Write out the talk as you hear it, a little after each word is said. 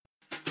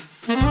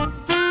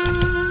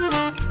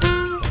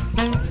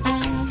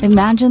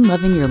Imagine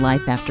living your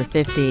life after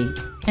 50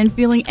 and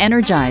feeling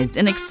energized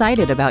and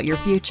excited about your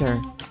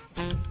future.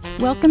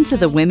 Welcome to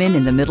the Women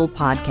in the Middle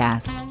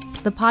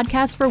podcast, the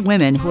podcast for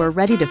women who are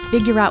ready to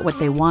figure out what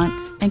they want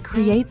and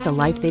create the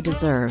life they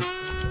deserve.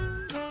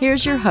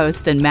 Here's your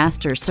host and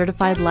master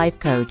certified life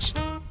coach,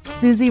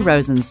 Susie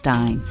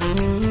Rosenstein.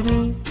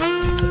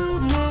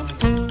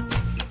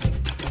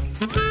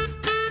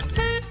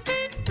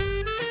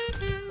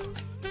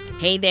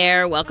 Hey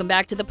there, welcome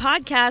back to the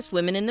podcast,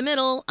 Women in the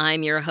Middle.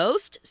 I'm your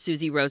host,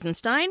 Susie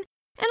Rosenstein,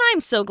 and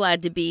I'm so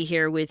glad to be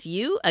here with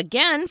you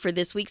again for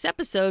this week's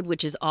episode,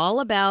 which is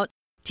all about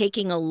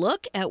taking a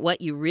look at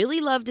what you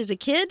really loved as a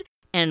kid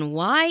and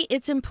why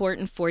it's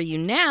important for you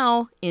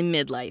now in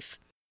midlife.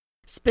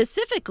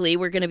 Specifically,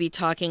 we're going to be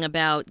talking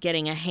about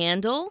getting a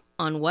handle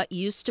on what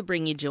used to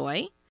bring you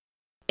joy,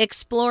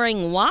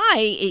 exploring why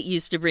it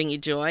used to bring you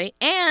joy,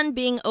 and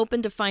being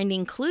open to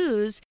finding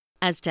clues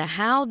as to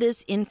how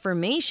this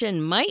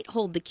information might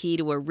hold the key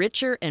to a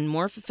richer and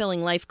more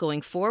fulfilling life going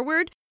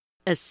forward,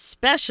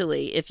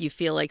 especially if you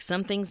feel like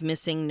something's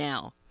missing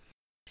now.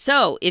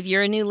 So, if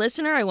you're a new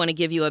listener, I want to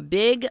give you a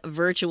big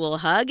virtual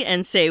hug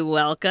and say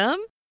welcome.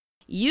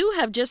 You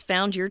have just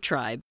found your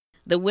tribe.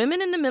 The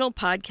Women in the Middle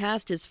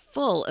podcast is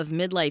full of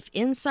midlife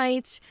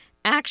insights,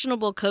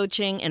 actionable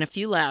coaching, and a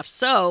few laughs.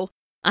 So,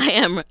 I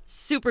am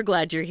super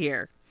glad you're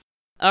here.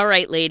 All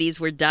right, ladies,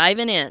 we're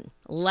diving in.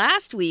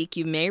 Last week,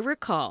 you may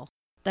recall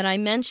that I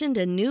mentioned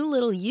a new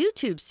little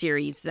YouTube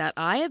series that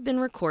I have been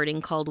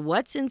recording called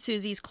What's in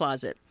Susie's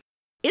Closet.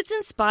 It's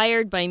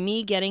inspired by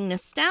me getting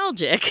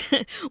nostalgic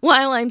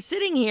while I'm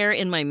sitting here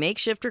in my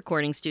makeshift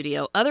recording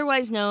studio,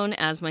 otherwise known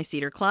as my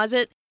cedar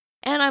closet,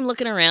 and I'm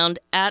looking around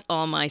at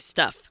all my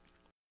stuff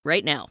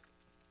right now.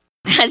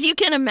 As you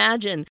can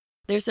imagine,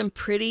 there's some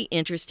pretty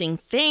interesting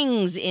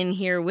things in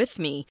here with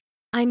me.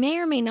 I may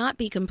or may not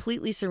be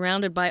completely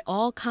surrounded by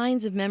all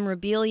kinds of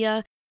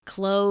memorabilia,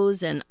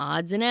 clothes, and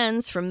odds and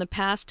ends from the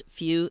past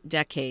few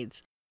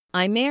decades.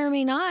 I may or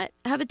may not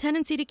have a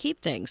tendency to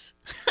keep things.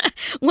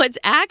 What's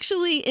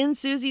actually in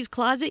Susie's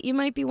closet, you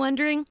might be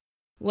wondering?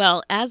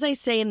 Well, as I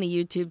say in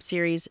the YouTube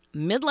series,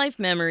 midlife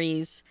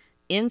memories,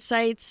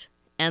 insights,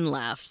 and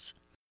laughs.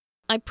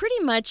 I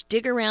pretty much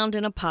dig around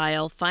in a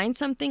pile, find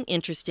something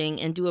interesting,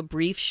 and do a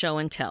brief show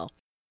and tell.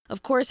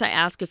 Of course, I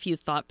ask a few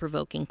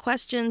thought-provoking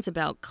questions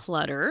about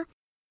clutter,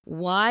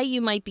 why you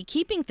might be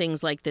keeping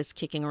things like this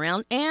kicking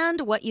around,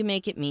 and what you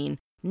make it mean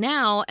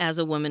now as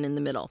a woman in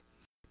the middle.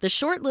 The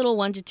short little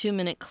 1 to 2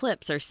 minute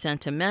clips are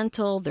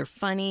sentimental, they're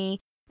funny,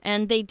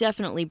 and they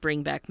definitely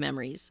bring back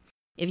memories.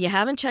 If you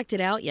haven't checked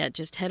it out yet,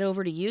 just head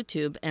over to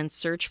YouTube and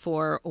search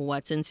for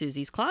What's in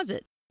Susie's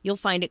Closet. You'll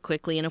find it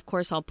quickly, and of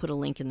course, I'll put a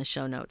link in the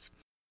show notes.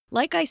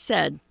 Like I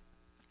said,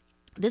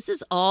 this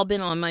has all been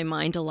on my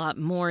mind a lot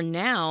more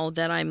now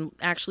that I'm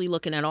actually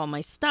looking at all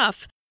my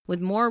stuff with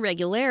more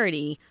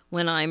regularity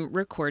when I'm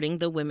recording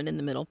the Women in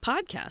the Middle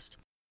podcast.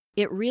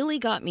 It really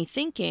got me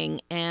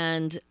thinking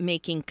and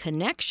making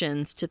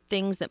connections to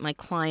things that my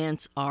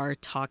clients are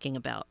talking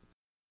about.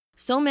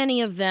 So many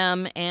of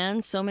them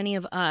and so many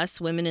of us,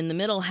 women in the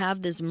middle,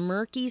 have this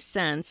murky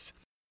sense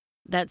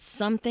that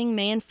something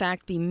may in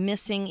fact be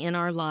missing in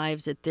our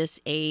lives at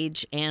this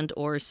age and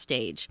or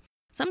stage.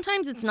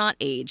 Sometimes it's not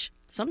age.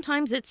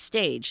 Sometimes it's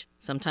stage,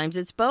 sometimes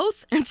it's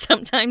both, and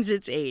sometimes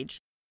it's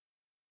age.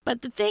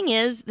 But the thing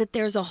is that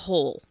there's a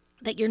hole,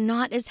 that you're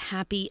not as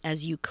happy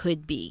as you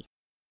could be,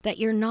 that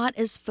you're not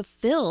as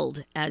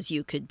fulfilled as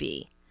you could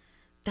be,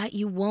 that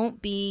you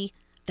won't be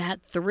that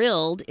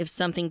thrilled if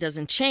something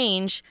doesn't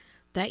change,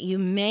 that you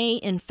may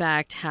in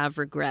fact have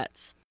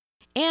regrets,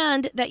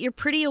 and that you're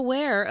pretty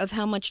aware of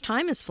how much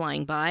time is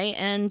flying by,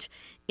 and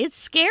it's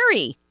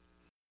scary.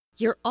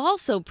 You're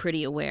also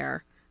pretty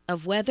aware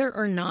of whether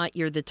or not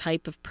you're the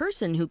type of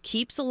person who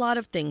keeps a lot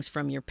of things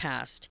from your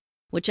past.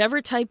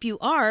 Whichever type you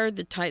are,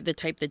 the type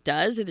that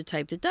does or the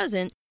type that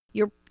doesn't,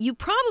 you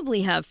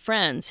probably have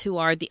friends who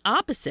are the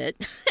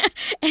opposite,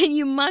 and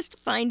you must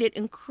find it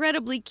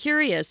incredibly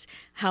curious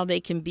how they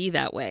can be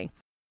that way.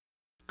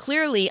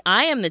 Clearly,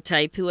 I am the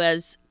type who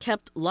has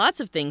kept lots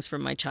of things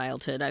from my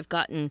childhood. I've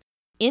gotten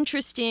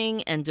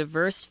interesting and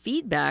diverse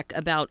feedback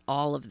about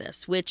all of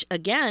this, which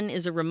again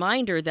is a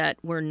reminder that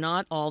we're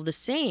not all the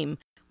same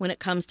when it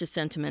comes to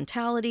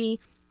sentimentality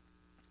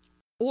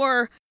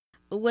or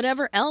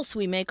whatever else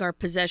we make our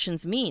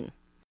possessions mean.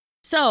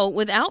 So,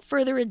 without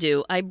further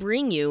ado, I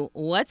bring you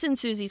What's in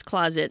Susie's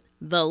Closet,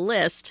 the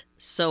list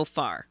so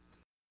far.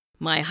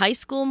 My high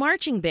school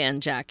marching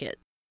band jacket.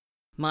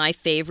 My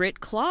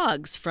favorite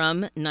clogs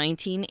from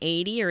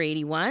 1980 or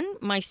 81,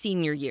 my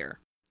senior year.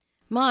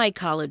 My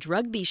college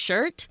rugby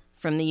shirt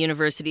from the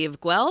University of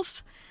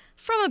Guelph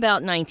from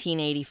about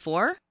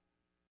 1984.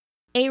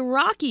 A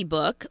Rocky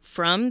book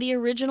from the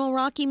original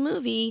Rocky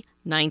movie,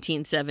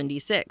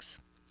 1976.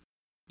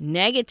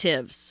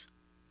 Negatives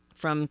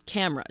from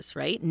cameras,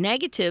 right?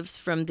 Negatives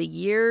from the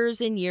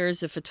years and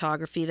years of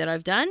photography that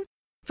I've done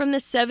from the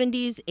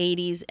 70s,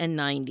 80s, and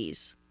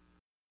 90s.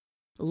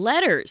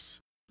 Letters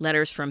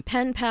Letters from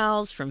pen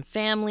pals, from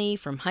family,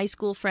 from high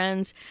school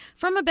friends,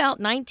 from about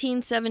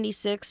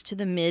 1976 to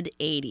the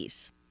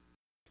mid-'80s.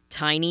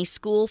 Tiny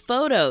school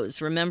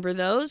photos, remember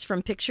those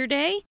from Picture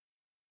Day?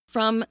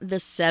 From the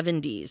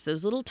 70s,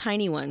 those little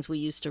tiny ones we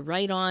used to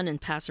write on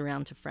and pass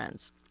around to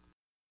friends.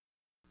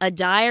 A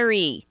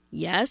diary,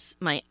 yes,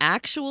 my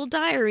actual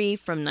diary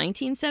from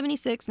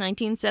 1976,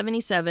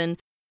 1977,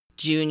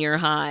 junior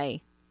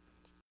high.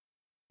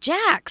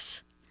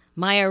 Jacks,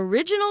 my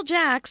original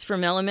Jacks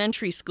from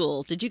elementary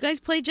school. Did you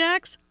guys play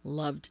Jacks?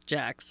 Loved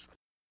Jacks.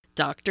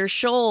 Dr.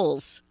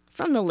 Scholl's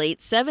from the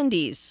late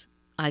 70s.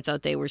 I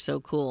thought they were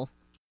so cool.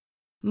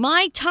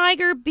 My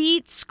Tiger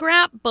Beat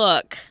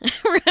scrapbook.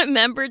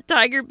 Remember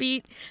Tiger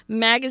Beat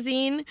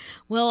magazine?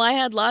 Well, I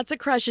had lots of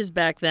crushes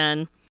back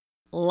then.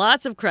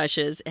 Lots of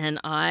crushes, and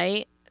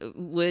I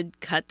would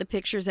cut the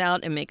pictures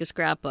out and make a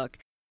scrapbook.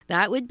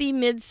 That would be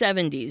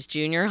mid-70s,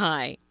 junior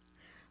high.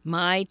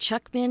 My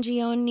Chuck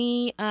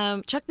Mangione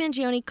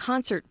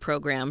concert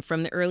program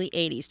from the early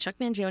 80s. Chuck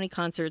Mangione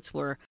concerts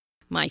were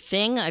my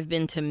thing. I've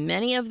been to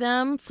many of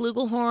them.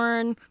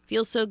 Flugelhorn,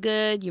 Feels So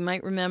Good, you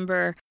might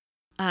remember.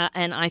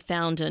 And I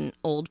found an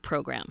old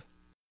program.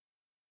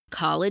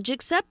 College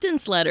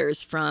acceptance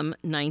letters from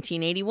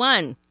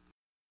 1981.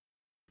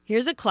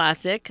 Here's a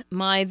classic,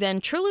 My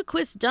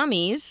Ventriloquist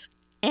Dummies,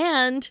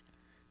 and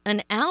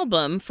an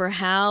album for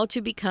how to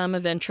become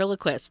a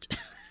ventriloquist.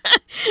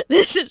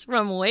 This is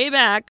from way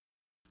back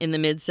in the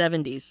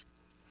mid-70s.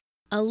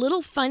 A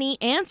little funny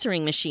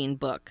answering machine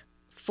book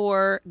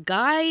for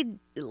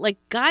guidance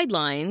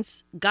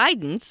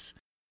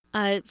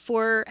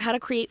for how to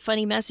create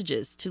funny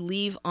messages to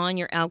leave on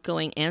your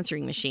outgoing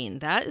answering machine.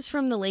 That is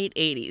from the late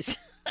 80s.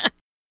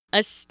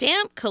 A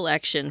stamp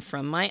collection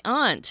from my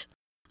aunt.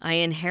 I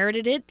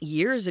inherited it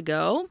years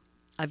ago.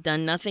 I've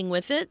done nothing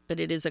with it, but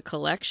it is a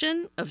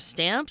collection of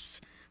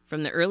stamps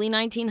from the early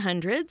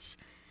 1900s,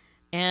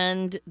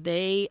 and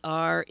they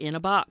are in a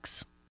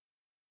box.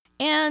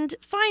 And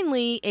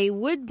finally, a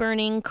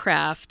wood-burning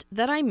craft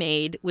that I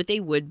made with a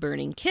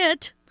wood-burning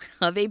kit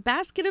of a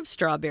basket of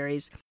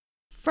strawberries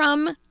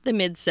from the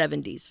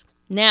mid-70s.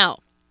 Now,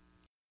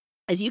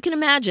 as you can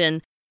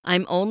imagine,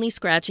 I'm only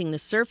scratching the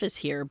surface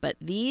here, but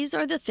these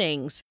are the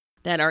things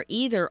that are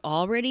either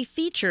already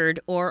featured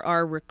or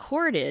are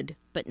recorded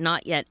but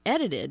not yet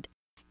edited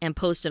and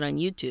posted on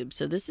YouTube.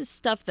 So this is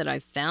stuff that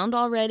I've found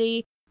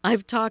already,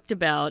 I've talked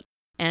about,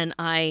 and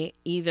I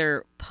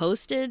either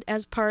posted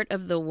as part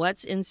of the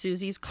What's in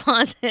Susie's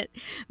Closet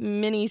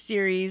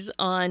mini-series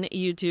on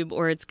YouTube,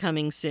 or it's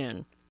coming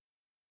soon.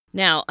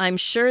 Now, I'm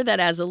sure that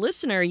as a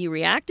listener, you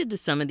reacted to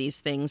some of these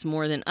things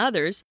more than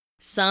others.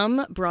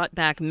 Some brought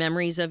back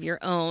memories of your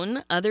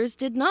own, others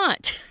did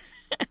not.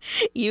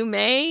 You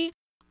may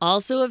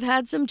also have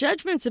had some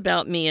judgments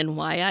about me and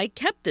why I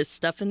kept this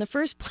stuff in the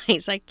first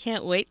place. I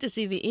can't wait to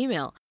see the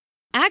email.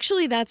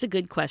 Actually, that's a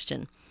good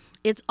question.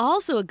 It's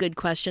also a good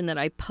question that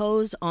I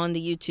pose on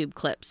the YouTube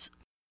clips.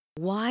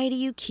 Why do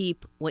you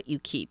keep what you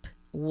keep?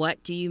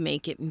 What do you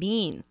make it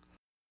mean?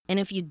 And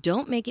if you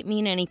don't make it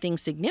mean anything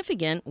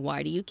significant,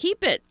 why do you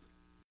keep it?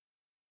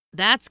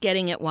 That's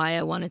getting at why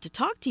I wanted to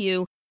talk to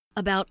you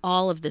about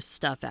all of this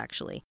stuff,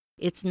 actually.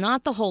 It's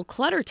not the whole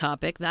clutter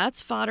topic.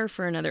 That's fodder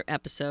for another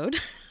episode.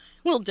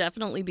 We'll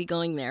definitely be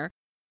going there,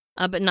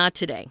 but not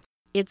today.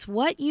 It's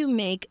what you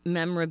make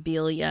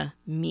memorabilia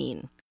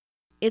mean.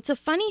 It's a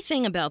funny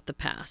thing about the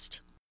past.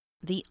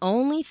 The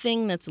only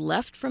thing that's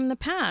left from the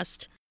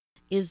past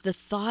is the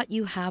thought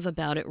you have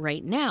about it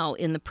right now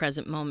in the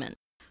present moment.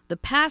 The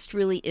past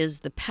really is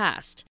the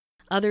past,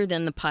 other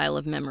than the pile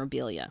of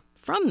memorabilia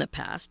from the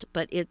past,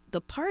 but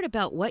the part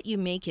about what you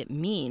make it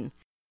mean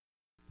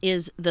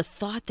is the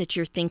thought that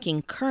you're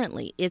thinking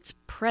currently. It's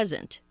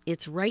present.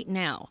 It's right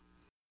now.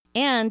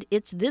 And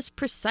it's this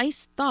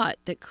precise thought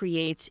that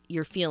creates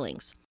your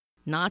feelings,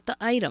 not the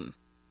item,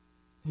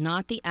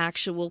 not the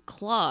actual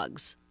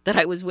clogs that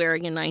I was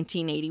wearing in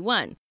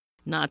 1981,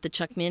 not the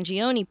Chuck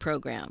Mangione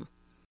program.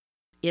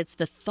 It's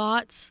the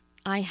thoughts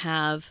I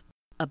have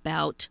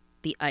about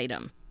the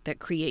item that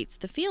creates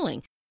the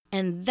feeling.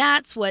 And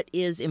that's what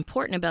is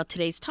important about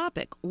today's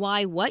topic,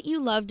 why what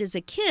you loved as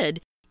a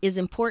kid is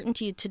important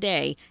to you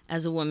today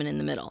as a woman in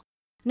the middle.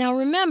 Now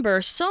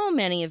remember, so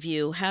many of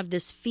you have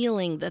this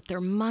feeling that there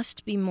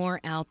must be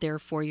more out there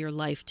for your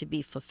life to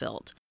be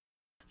fulfilled,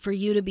 for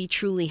you to be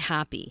truly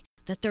happy,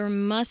 that there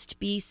must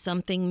be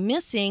something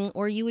missing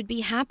or you would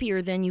be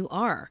happier than you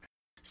are.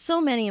 So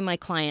many of my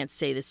clients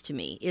say this to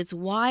me. It's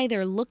why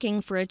they're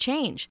looking for a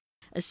change,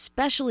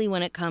 especially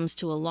when it comes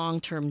to a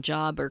long-term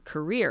job or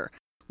career.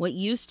 What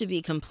used to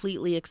be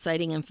completely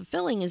exciting and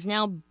fulfilling is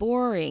now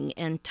boring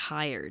and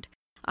tired.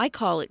 I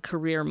call it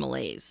career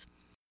malaise.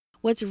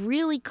 What's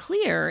really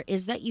clear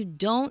is that you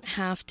don't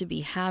have to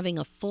be having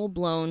a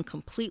full-blown,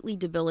 completely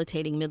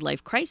debilitating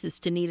midlife crisis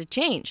to need a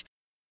change.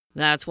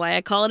 That's why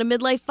I call it a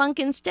midlife funk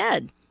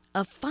instead.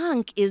 A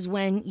funk is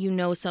when you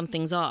know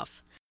something's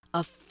off.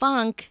 A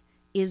funk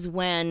is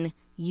when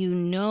you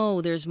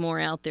know there's more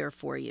out there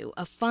for you.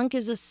 A funk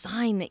is a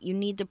sign that you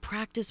need to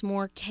practice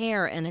more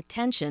care and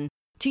attention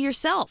to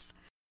yourself.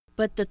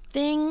 But the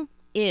thing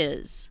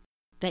is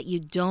that you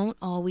don't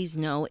always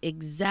know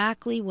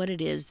exactly what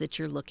it is that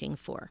you're looking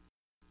for.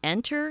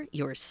 Enter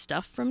your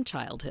stuff from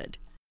childhood.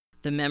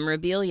 The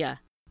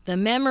memorabilia, the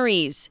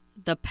memories,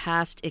 the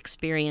past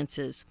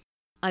experiences.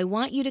 I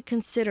want you to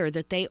consider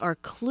that they are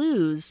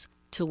clues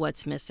to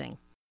what's missing,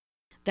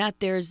 that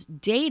there's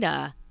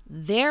data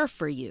there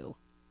for you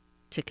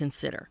to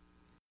consider,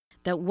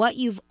 that what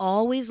you've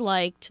always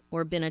liked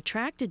or been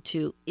attracted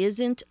to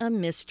isn't a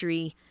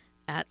mystery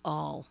at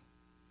all,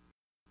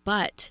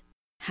 but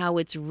how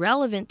it's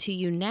relevant to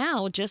you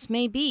now just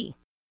may be.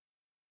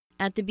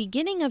 At the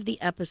beginning of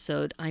the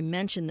episode, I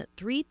mentioned that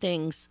 3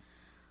 things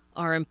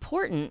are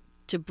important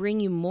to bring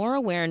you more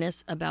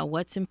awareness about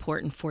what's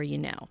important for you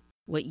now.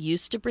 What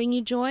used to bring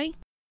you joy,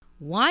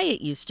 why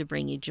it used to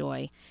bring you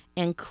joy,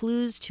 and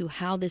clues to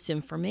how this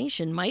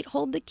information might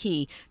hold the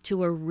key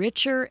to a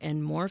richer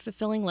and more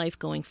fulfilling life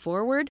going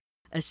forward,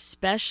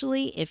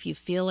 especially if you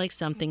feel like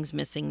something's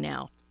missing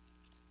now.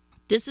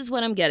 This is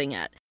what I'm getting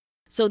at.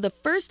 So the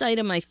first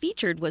item I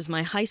featured was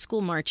my high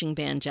school marching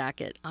band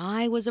jacket.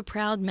 I was a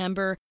proud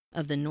member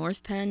of the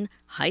North Penn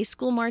High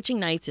School Marching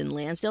Knights in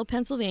Lansdale,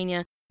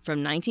 Pennsylvania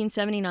from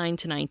 1979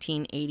 to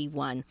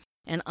 1981.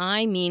 And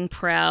I mean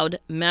proud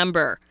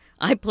member.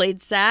 I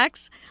played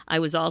sax. I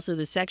was also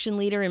the section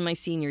leader in my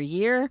senior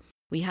year.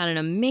 We had an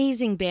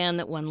amazing band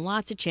that won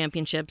lots of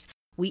championships.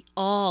 We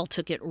all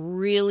took it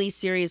really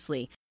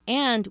seriously.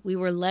 And we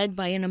were led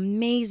by an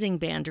amazing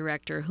band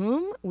director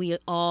whom we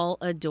all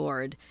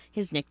adored.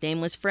 His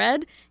nickname was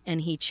Fred,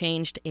 and he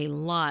changed a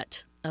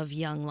lot of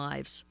young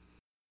lives.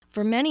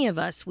 For many of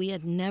us, we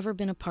had never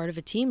been a part of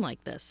a team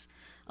like this.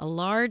 A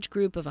large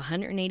group of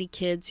 180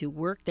 kids who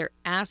worked their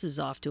asses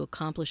off to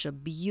accomplish a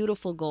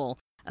beautiful goal,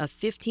 a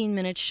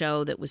 15-minute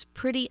show that was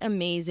pretty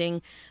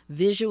amazing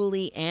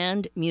visually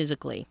and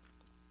musically.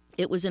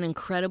 It was an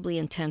incredibly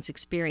intense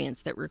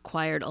experience that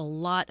required a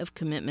lot of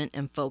commitment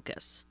and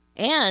focus.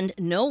 And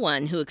no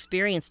one who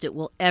experienced it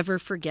will ever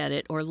forget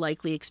it or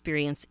likely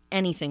experience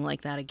anything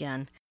like that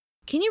again.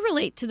 Can you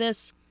relate to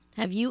this?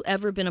 Have you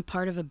ever been a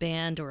part of a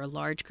band or a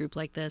large group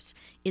like this?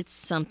 It's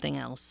something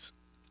else.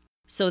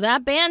 So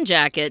that band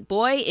jacket,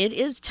 boy, it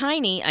is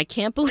tiny. I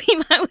can't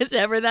believe I was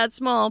ever that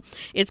small.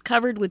 It's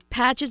covered with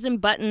patches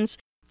and buttons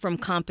from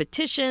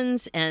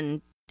competitions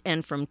and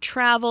from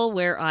travel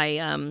where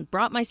I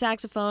brought my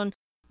saxophone.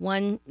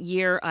 One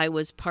year I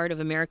was part of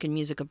American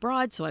Music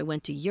Abroad, so I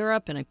went to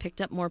Europe and I picked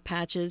up more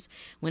patches.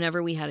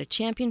 Whenever we had a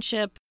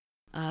championship,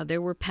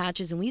 there were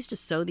patches and we used to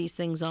sew these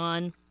things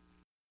on.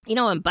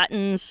 And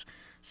buttons,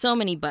 so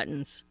many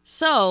buttons.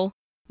 So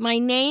my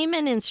name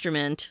and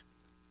instrument,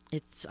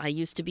 I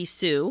used to be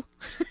Sue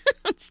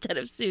instead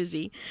of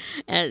Susie,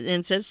 and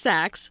it says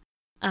sax.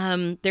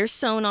 They're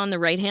sewn on the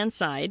right-hand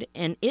side,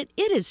 and it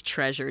is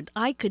treasured.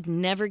 I could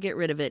never get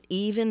rid of it,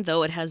 even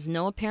though it has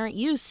no apparent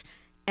use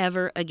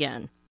ever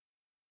again.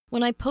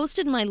 When I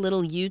posted my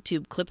little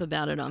YouTube clip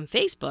about it on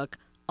Facebook,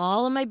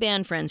 all of my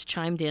band friends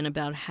chimed in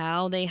about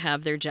how they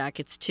have their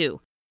jackets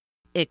too,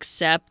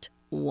 except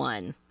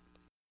one.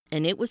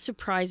 And it was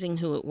surprising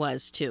who it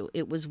was too.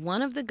 It was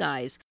one of the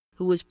guys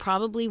who was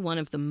probably one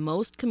of the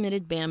most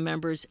committed band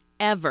members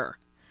ever.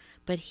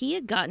 But he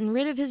had gotten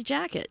rid of his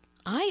jacket.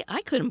 I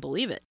couldn't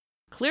believe it.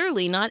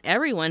 Clearly, not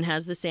everyone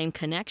has the same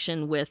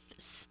connection with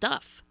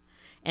stuff.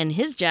 And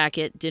his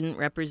jacket didn't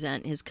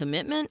represent his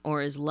commitment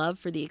or his love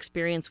for the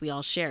experience we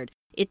all shared.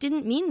 It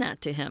didn't mean that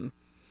to him.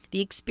 The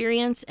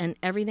experience and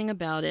everything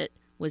about it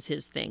was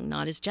his thing,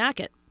 not his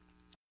jacket.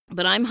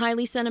 But I'm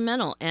highly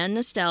sentimental and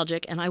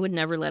nostalgic, and I would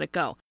never let it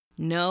go,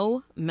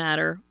 no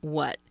matter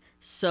what.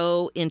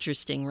 So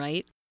interesting,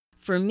 right?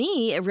 For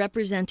me, it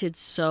represented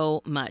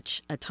so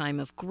much, a time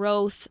of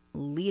growth,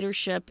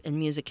 leadership, and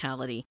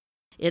musicality.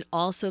 It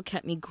also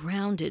kept me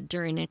grounded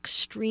during an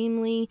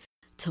extremely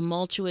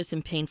tumultuous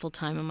and painful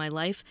time in my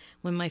life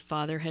when my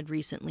father had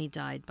recently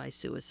died by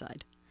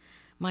suicide.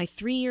 My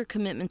 3-year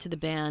commitment to the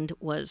band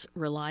was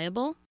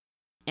reliable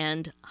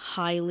and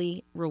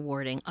highly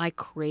rewarding. I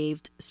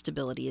craved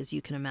stability, as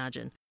you can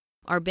imagine.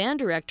 Our band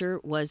director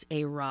was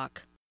a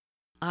rock.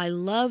 I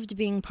loved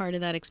being part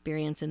of that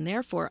experience, and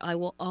therefore I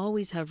will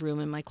always have room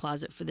in my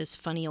closet for this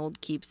funny old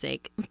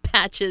keepsake,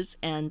 patches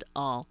and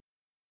all.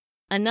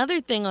 Another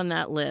thing on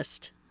that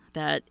list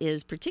that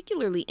is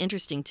particularly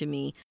interesting to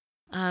me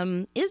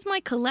is my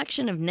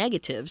collection of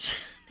negatives.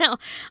 Now,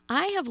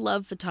 I have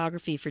loved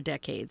photography for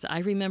decades. I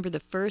remember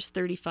the first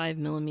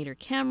 35mm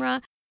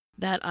camera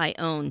that I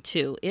owned,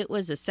 too. It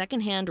was a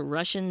secondhand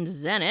Russian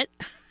Zenit.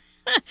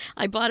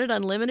 I bought it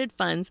on limited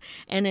funds,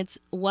 and it's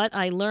what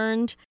I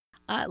learned.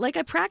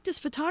 I practiced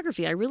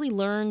photography. I really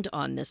learned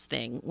on this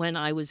thing when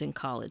I was in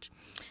college.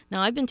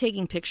 Now, I've been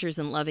taking pictures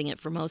and loving it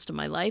for most of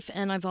my life,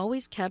 and I've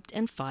always kept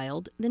and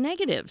filed the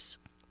negatives.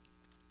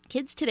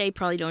 Kids today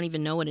probably don't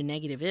even know what a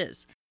negative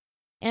is.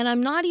 And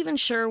I'm not even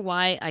sure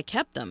why I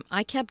kept them.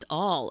 I kept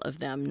all of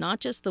them, not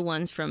just the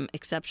ones from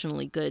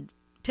exceptionally good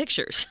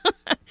pictures.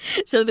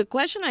 So the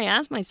question I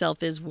ask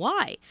myself is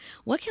why?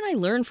 What can I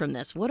learn from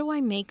this? What do I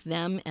make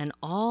them and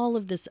all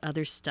of this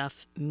other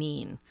stuff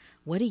mean?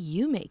 What do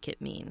you make it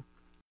mean?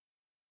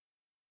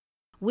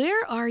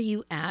 Where are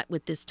you at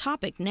with this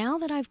topic now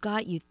that I've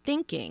got you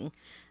thinking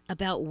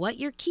about what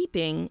you're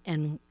keeping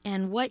and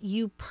what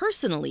you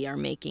personally are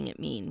making it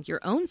mean, your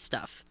own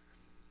stuff?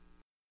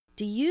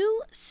 Do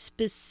you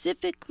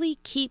specifically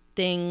keep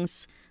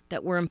things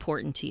that were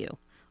important to you?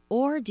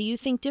 Or do you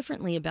think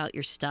differently about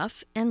your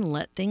stuff and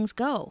let things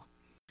go?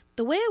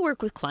 The way I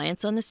work with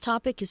clients on this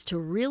topic is to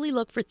really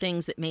look for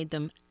things that made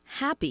them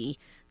happy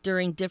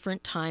during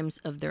different times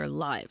of their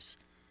lives.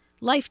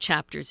 Life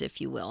chapters, if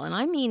you will, and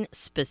I mean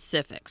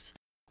specifics.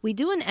 We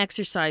do an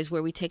exercise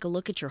where we take a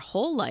look at your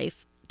whole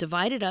life,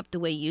 divide it up the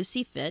way you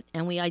see fit,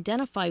 and we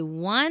identify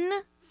one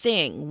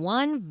thing,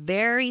 one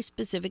very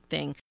specific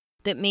thing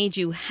that made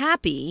you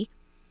happy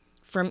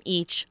from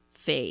each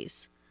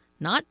phase.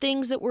 Not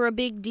things that were a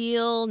big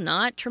deal,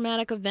 not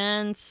traumatic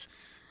events,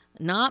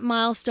 not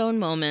milestone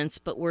moments,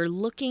 but we're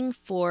looking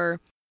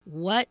for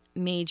what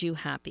made you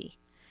happy.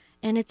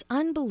 And it's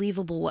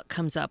unbelievable what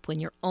comes up when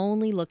you're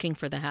only looking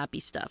for the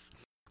happy stuff.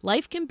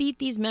 Life can beat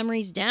these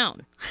memories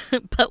down,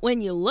 but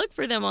when you look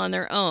for them on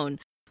their own,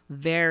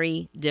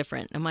 very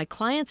different. And my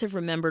clients have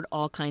remembered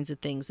all kinds of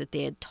things that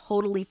they had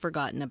totally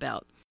forgotten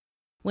about.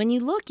 When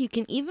you look, you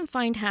can even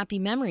find happy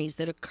memories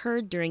that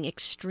occurred during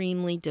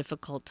extremely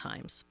difficult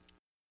times.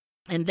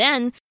 And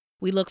then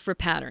we look for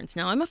patterns.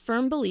 Now, I'm a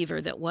firm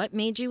believer that what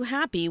made you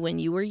happy when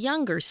you were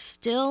younger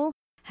still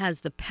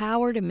has the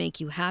power to make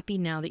you happy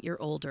now that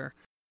you're older.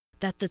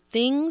 That the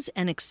things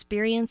and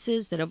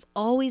experiences that have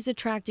always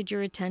attracted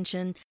your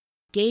attention,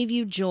 gave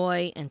you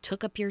joy, and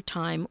took up your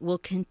time will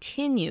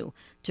continue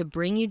to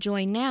bring you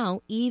joy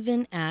now,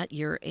 even at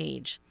your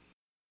age.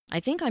 I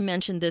think I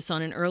mentioned this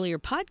on an earlier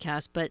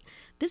podcast, but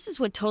this is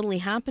what totally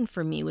happened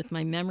for me with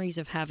my memories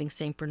of having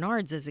St.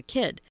 Bernards as a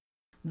kid.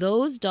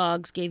 Those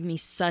dogs gave me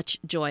such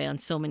joy on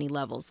so many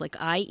levels. Like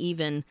I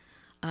even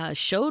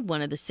showed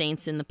one of the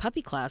Saints in the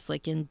puppy class,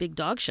 like in big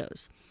dog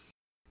shows.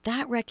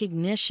 That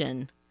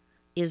recognition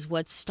is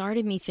what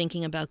started me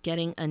thinking about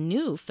getting a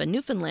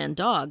Newfoundland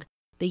dog,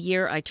 the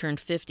year I turned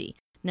 50.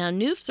 Now,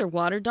 Newfs are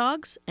water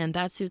dogs, and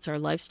that suits our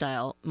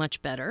lifestyle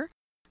much better.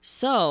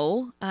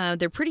 So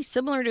they're pretty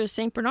similar to a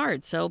St.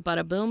 Bernard. So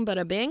bada boom,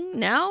 bada bing.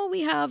 Now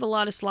we have a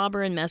lot of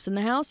slobber and mess in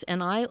the house,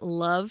 and I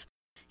love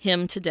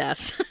him to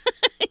death.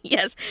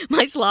 Yes,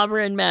 my slobber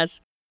and mess.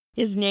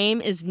 His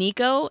name is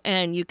Nico,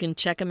 and you can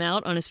check him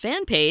out on his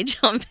fan page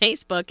on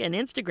Facebook and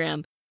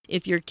Instagram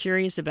if you're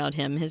curious about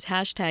him. His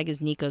hashtag is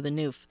Nico the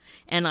Noof,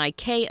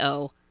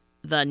 Niko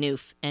the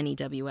Noof,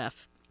 Newf.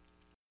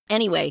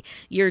 Anyway,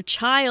 your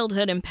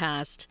childhood and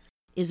past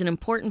is an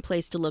important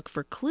place to look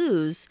for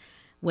clues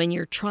when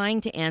you're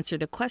trying to answer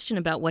the question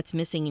about what's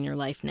missing in your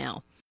life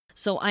now.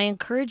 So I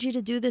encourage you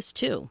to do this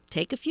too.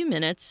 Take a few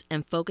minutes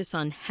and focus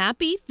on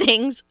happy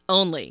things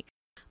only.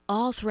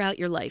 All throughout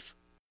your life,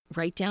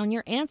 write down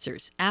your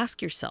answers.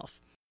 Ask yourself,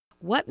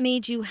 what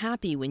made you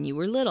happy when you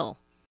were little?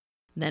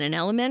 Then in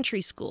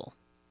elementary school,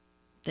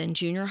 then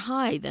junior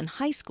high, then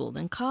high school,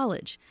 then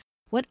college.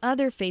 What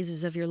other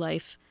phases of your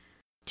life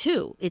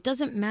too? It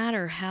doesn't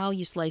matter how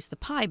you slice the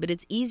pie, but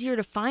it's easier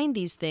to find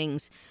these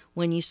things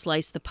when you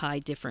slice the pie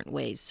different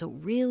ways. So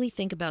really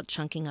think about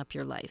chunking up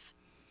your life.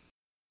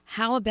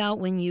 How about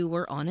when you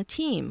were on a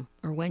team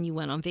or when you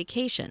went on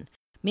vacation?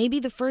 Maybe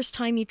the first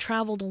time you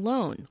traveled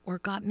alone or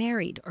got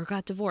married or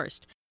got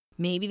divorced.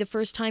 Maybe the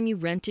first time you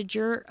rented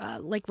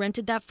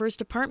rented that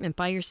first apartment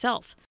by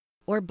yourself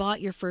or bought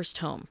your first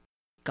home,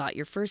 got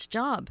your first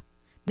job.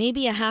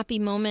 Maybe a happy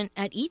moment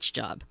at each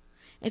job.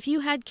 If you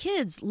had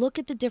kids, look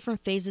at the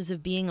different phases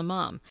of being a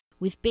mom,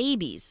 with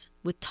babies,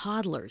 with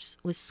toddlers,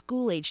 with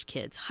school-aged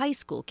kids, high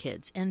school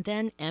kids, and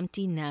then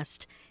empty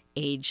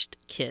nest-aged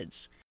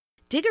kids.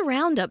 Dig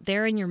around up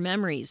there in your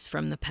memories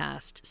from the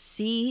past.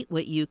 See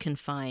what you can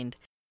find.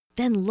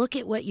 Then look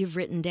at what you've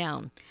written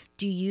down.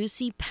 Do you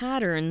see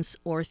patterns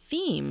or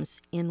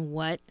themes in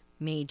what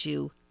made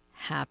you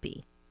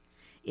happy?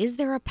 Is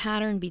there a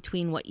pattern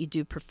between what you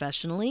do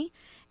professionally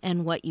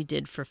and what you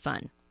did for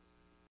fun?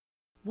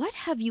 What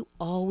have you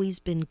always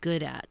been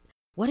good at?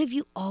 What have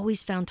you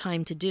always found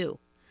time to do?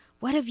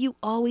 What have you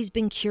always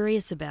been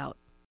curious about?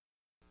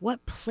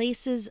 What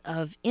places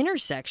of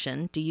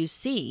intersection do you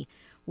see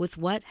with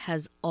what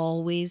has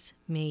always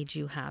made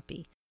you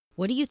happy?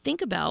 What do you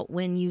think about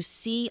when you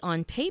see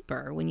on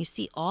paper, when you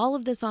see all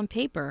of this on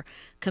paper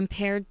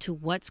compared to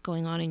what's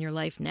going on in your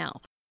life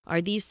now?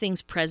 Are these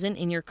things present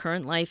in your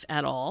current life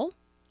at all,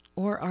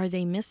 or are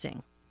they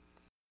missing?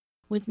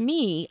 With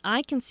me,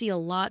 I can see a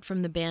lot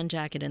from the band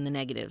jacket and the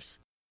negatives.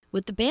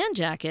 With the band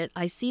jacket,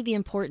 I see the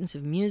importance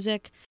of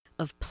music,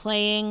 of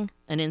playing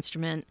an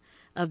instrument,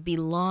 of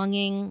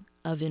belonging,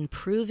 of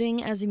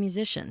improving as a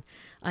musician.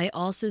 I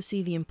also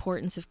see the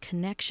importance of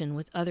connection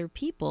with other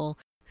people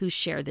who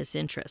share this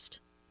interest.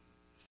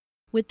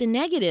 With the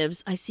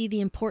negatives, I see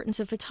the importance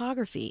of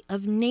photography,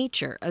 of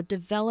nature, of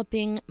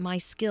developing my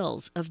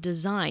skills, of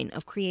design,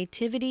 of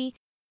creativity,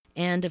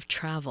 and of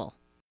travel.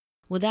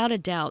 Without a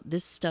doubt,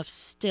 this stuff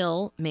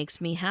still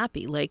makes me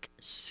happy, like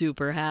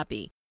super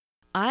happy.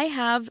 I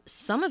have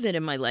some of it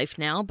in my life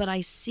now, but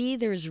I see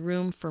there's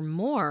room for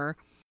more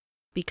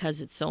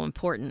because it's so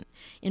important.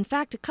 In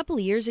fact, a couple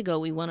of years ago,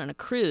 we went on a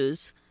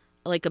cruise,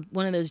 like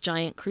one of those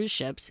giant cruise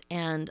ships,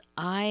 and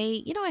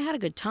I had a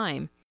good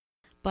time,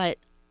 but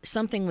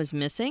something was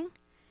missing.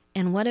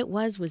 And what it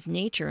was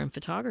nature and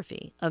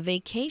photography. A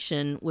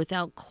vacation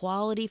without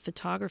quality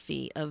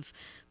photography of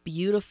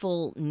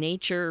beautiful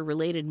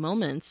nature-related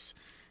moments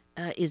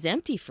is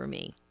empty for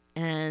me.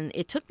 And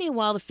it took me a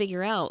while to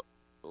figure out,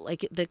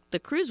 like, the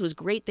cruise was a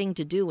great thing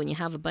to do when you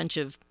have a bunch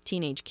of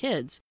teenage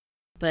kids,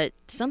 but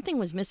something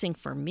was missing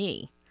for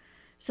me.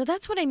 So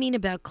that's what I mean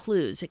about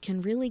clues. It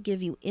can really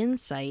give you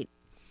insight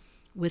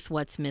with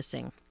what's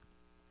missing.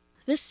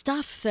 This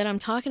stuff that I'm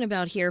talking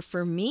about here,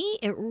 for me,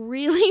 it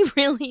really,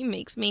 really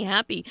makes me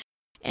happy.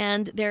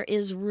 And there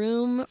is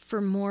room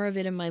for more of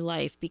it in my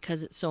life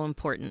because it's so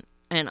important.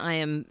 And I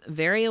am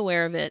very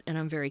aware of it and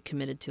I'm very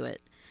committed to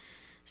it.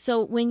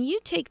 So when you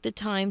take the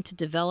time to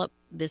develop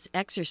this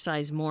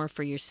exercise more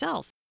for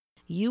yourself,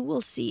 you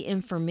will see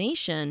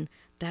information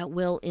that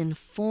will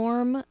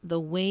inform the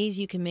ways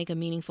you can make a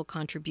meaningful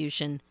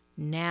contribution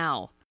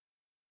now.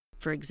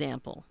 For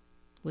example,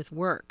 with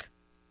work.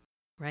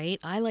 Right?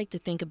 I like to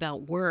think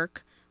about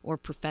work or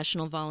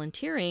professional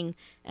volunteering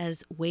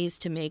as ways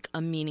to make a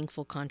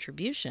meaningful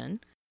contribution.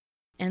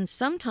 And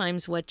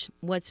sometimes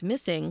what's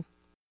missing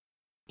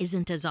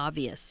isn't as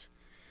obvious.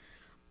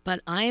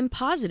 But I am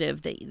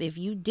positive that if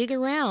you dig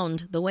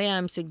around the way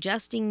I'm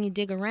suggesting you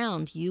dig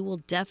around, you will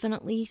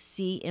definitely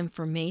see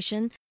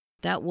information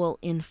that will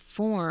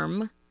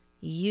inform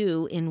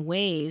you in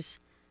ways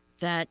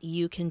that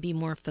you can be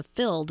more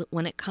fulfilled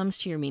when it comes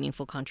to your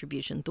meaningful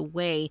contribution, the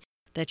way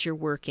that you're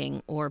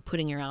working or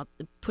putting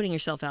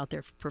yourself out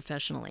there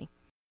professionally.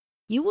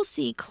 You will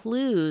see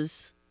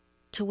clues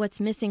to what's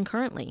missing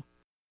currently.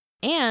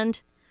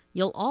 And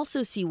you'll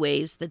also see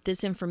ways that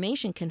this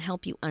information can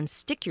help you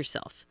unstick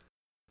yourself.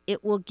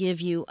 It will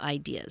give you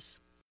ideas.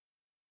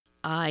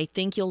 I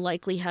think you'll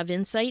likely have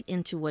insight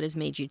into what has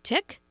made you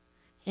tick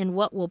and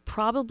what will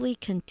probably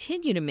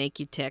continue to make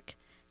you tick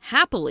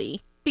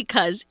happily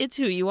because it's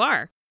who you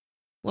are.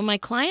 When my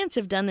clients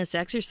have done this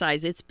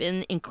exercise, it's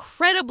been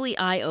incredibly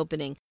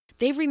eye-opening.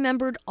 They've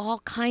remembered all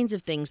kinds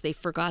of things they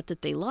forgot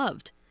that they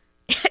loved.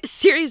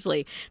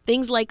 Seriously,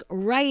 things like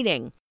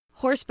writing,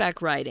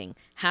 horseback riding,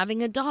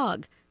 having a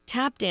dog,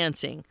 tap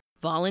dancing,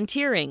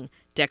 volunteering,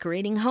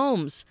 decorating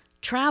homes,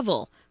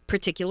 travel,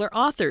 particular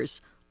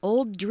authors,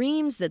 old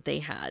dreams that they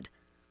had,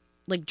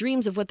 like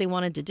dreams of what they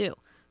wanted to do,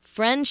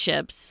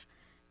 friendships,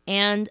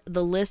 and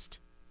the list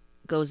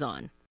goes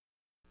on.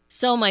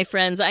 So, my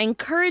friends, I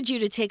encourage you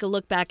to take a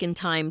look back in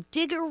time.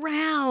 Dig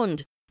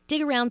around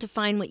to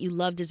find what you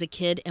loved as a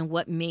kid and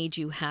what made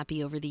you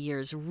happy over the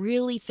years.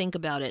 Really think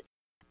about it.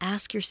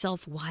 Ask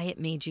yourself why it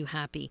made you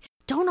happy.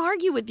 Don't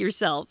argue with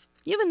yourself.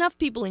 You have enough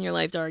people in your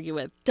life to argue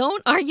with.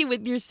 Don't argue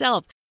with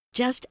yourself.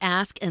 Just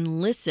ask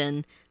and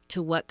listen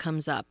to what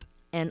comes up.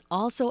 And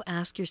also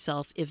ask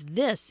yourself if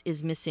this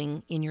is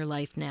missing in your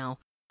life now.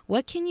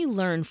 What can you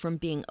learn from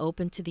being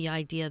open to the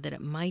idea that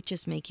it might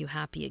just make you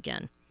happy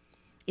again?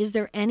 Is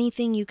there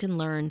anything you can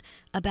learn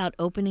about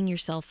opening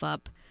yourself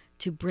up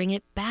to bring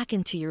it back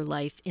into your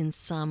life in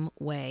some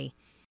way?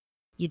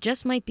 You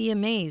just might be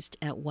amazed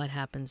at what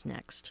happens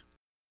next.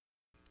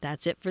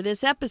 That's it for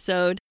this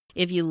episode.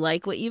 If you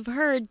like what you've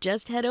heard,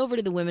 just head over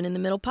to the Women in the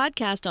Middle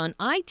podcast on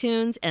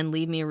iTunes and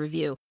leave me a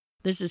review.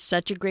 This is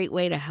such a great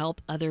way to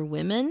help other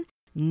women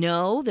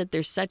know that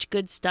there's such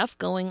good stuff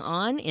going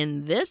on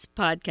in this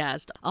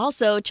podcast.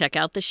 Also, check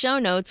out the show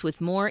notes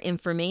with more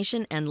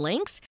information and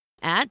links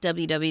at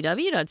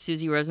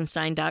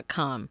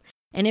www.susierosenstein.com.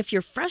 And if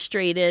you're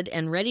frustrated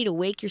and ready to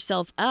wake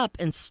yourself up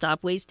and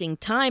stop wasting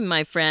time,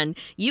 my friend,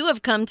 you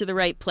have come to the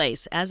right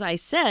place. As I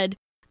said,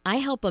 I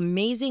help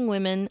amazing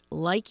women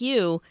like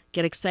you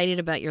get excited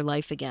about your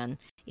life again.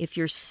 If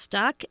you're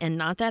stuck and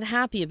not that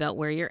happy about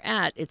where you're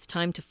at, it's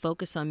time to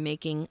focus on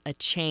making a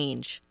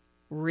change.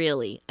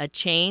 Really, a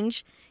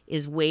change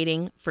is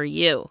waiting for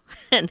you.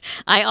 And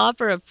I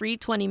offer a free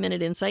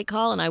 20-minute insight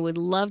call, and I would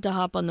love to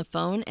hop on the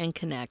phone and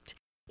connect.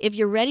 If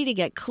you're ready to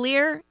get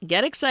clear,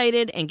 get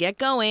excited, and get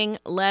going,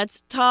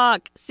 let's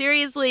talk.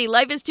 Seriously,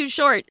 life is too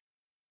short.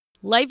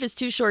 Life is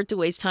too short to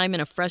waste time in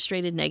a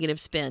frustrated negative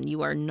spin.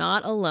 You are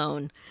not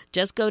alone.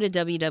 Just go to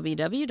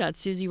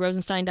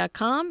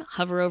www.susierosenstein.com,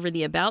 hover over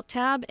the About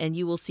tab, and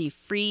you will see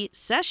free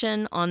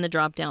session on the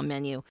drop-down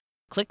menu.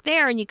 Click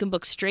there and you can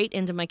book straight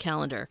into my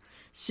calendar.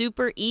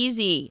 Super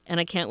easy,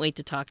 and I can't wait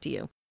to talk to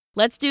you.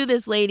 Let's do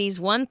this, ladies,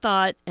 one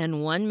thought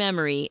and one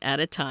memory at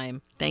a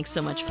time. Thanks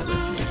so much for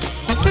listening.